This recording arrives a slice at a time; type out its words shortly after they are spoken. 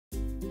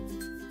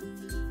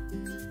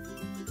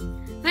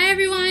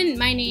everyone,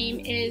 my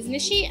name is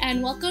Nishi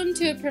and welcome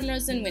to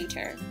Primrose in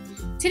Winter.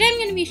 Today I'm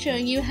going to be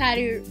showing you how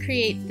to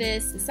create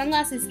this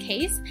sunglasses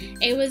case.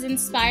 It was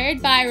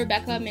inspired by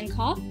Rebecca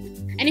Minkoff,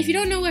 and if you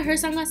don't know what her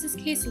sunglasses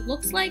case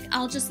looks like,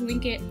 I'll just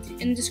link it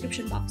in the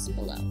description box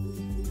below.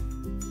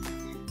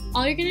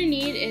 All you're going to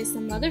need is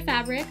some leather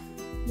fabric,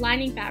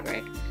 lining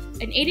fabric,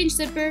 an 8-inch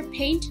zipper,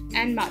 paint,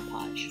 and Mod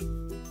Podge.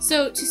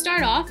 So to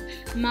start off,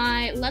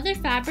 my leather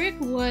fabric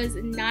was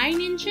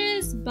 9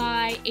 inches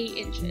by 8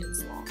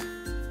 inches long.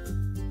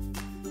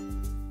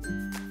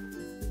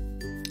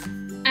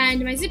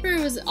 And my zipper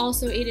was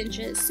also 8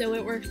 inches, so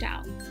it worked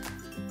out.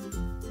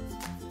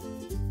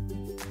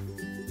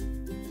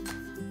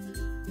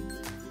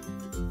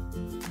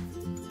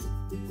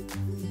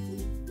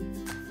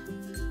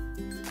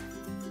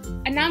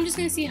 And now I'm just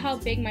going to see how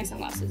big my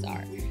sunglasses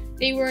are.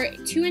 They were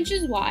 2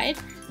 inches wide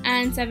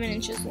and 7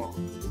 inches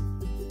long.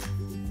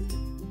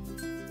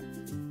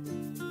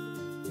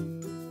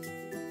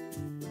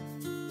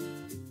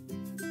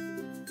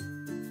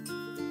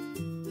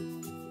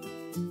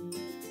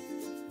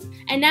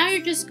 And now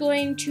you're just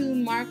going to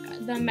mark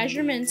the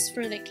measurements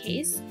for the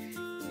case.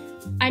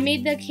 I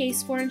made the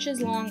case 4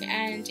 inches long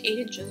and 8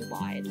 inches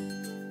wide.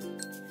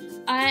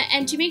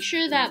 And to make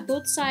sure that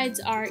both sides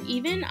are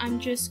even, I'm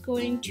just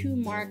going to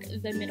mark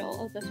the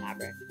middle of the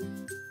fabric.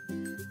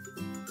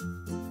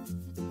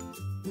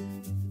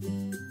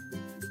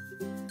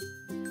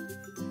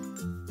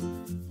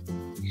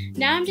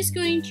 Now I'm just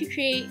going to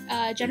create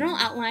a general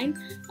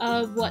outline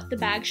of what the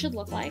bag should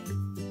look like.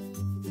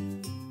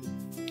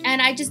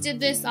 And I just did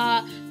this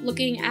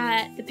looking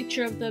at the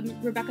picture of the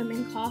Rebecca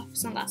Minkoff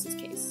sunglasses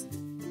case.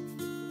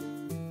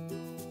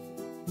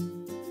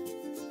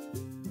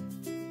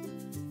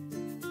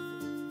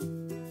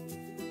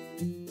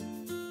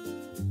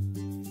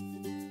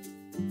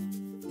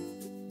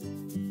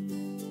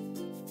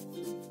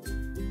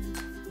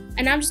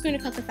 And now I'm just going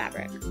to cut the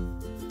fabric.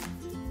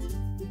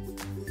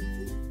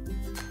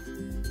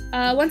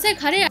 Once I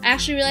cut it, I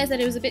actually realized that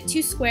it was a bit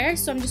too square,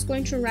 so I'm just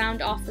going to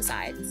round off the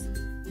sides.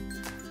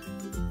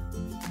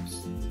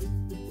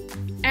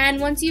 And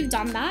once you've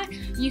done that,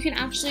 you can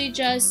actually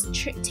just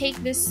take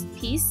this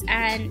piece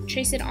and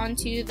trace it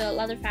onto the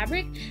leather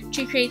fabric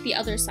to create the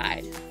other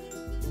side.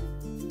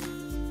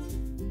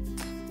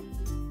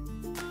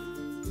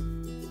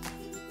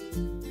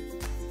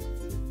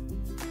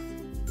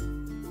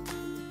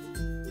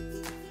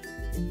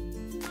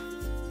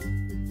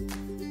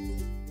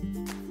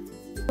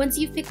 Once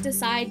you've picked a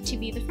side to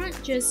be the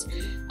front, just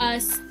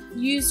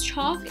use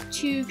chalk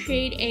to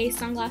create a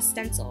sunglass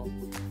stencil.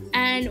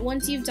 And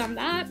once you've done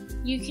that,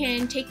 you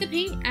can take the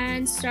paint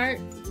and start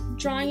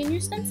drawing in your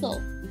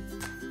stencil.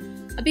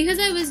 Because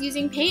I was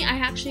using paint, I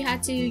actually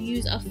had to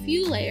use a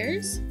few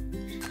layers.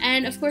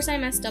 And of course I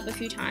messed up a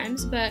few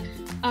times, but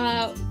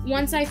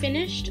once I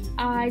finished,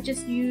 I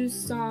just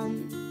used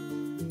some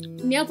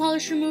nail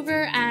polish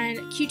remover and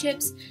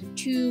Q-tips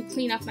to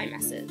clean up my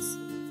messes.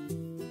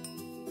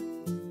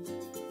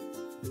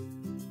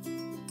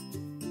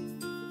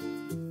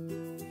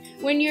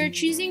 When you're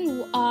choosing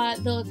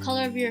the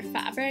color of your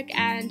fabric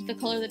and the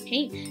color of the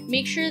paint,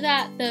 make sure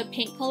that the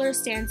paint color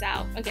stands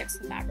out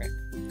against the fabric.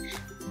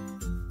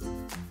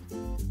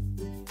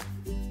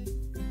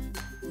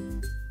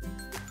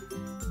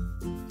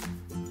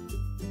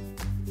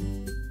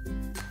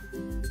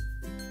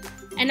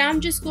 And now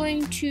I'm just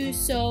going to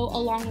sew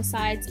along the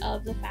sides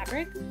of the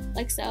fabric,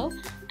 like so,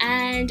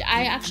 and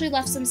I actually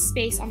left some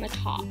space on the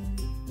top.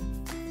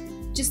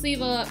 Just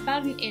leave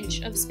about an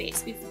inch of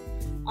space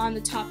on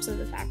the tops of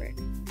the fabric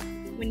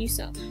when you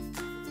sew.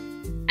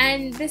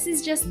 And this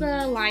is just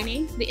the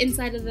lining, the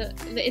inside of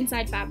the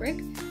inside fabric.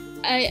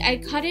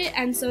 I cut it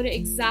and sewed it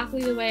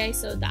exactly the way I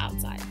sewed the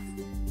outside.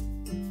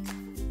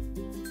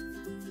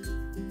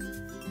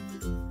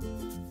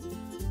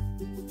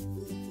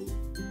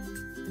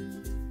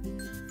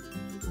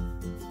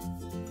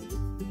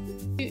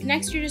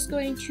 Next, you're just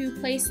going to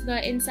place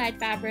the inside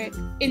fabric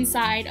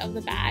inside of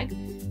the bag,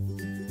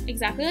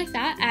 exactly like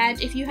that, and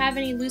if you have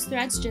any loose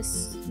threads,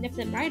 just snip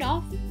them right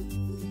off.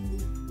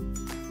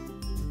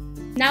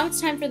 Now it's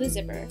time for the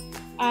zipper.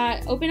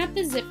 Open up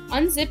the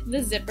unzip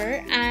the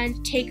zipper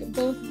and take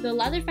both the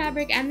leather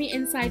fabric and the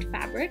inside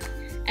fabric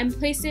and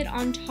place it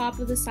on top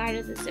of the side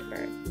of the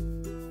zipper.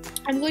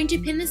 I'm going to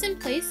pin this in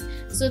place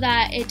so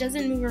that it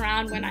doesn't move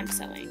around when I'm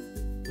sewing.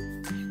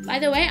 By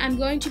the way, I'm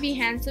going to be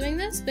hand sewing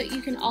this, but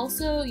you can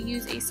also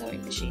use a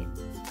sewing machine.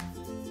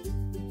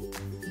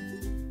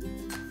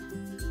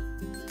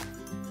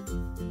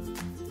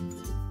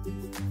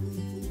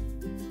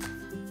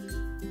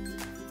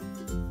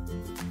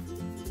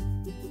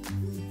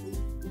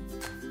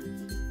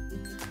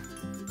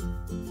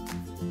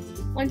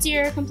 Once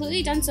you're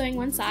completely done sewing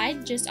one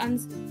side, just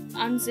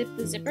unzip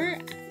the zipper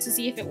to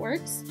see if it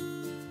works.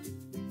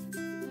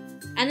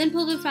 And then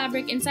pull the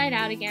fabric inside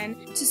out again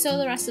to sew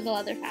the rest of the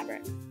leather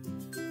fabric.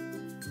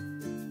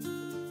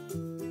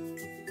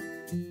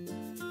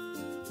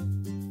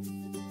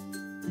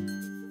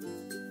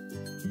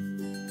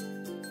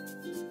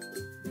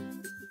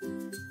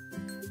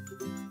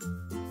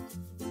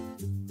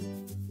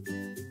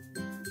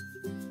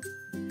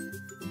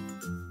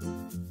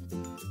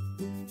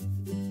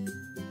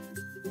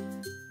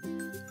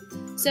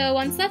 So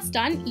once that's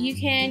done, you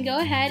can go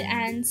ahead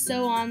and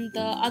sew on the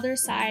other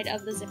side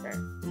of the zipper.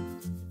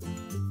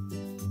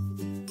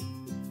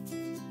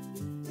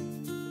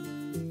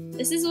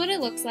 This is what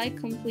it looks like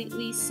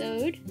completely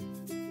sewed.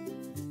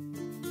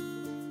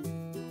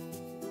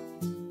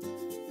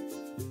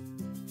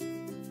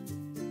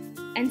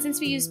 And since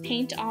we use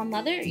paint on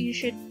leather, you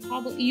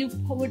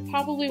would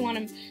probably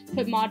want to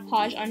put Mod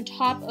Podge on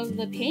top of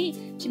the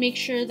paint to make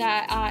sure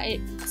that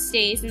it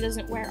stays and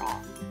doesn't wear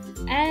off.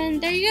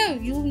 And there you go,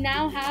 you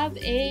now have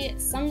a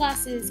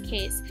sunglasses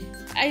case.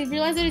 I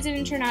realized that it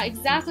didn't turn out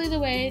exactly the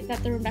way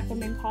that the Rebecca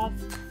Minkoff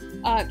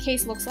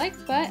case looks like,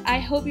 but I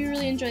hope you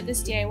really enjoyed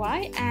this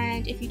DIY,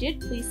 and if you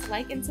did, please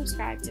like and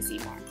subscribe to see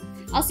more.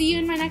 I'll see you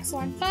in my next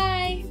one.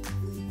 Bye!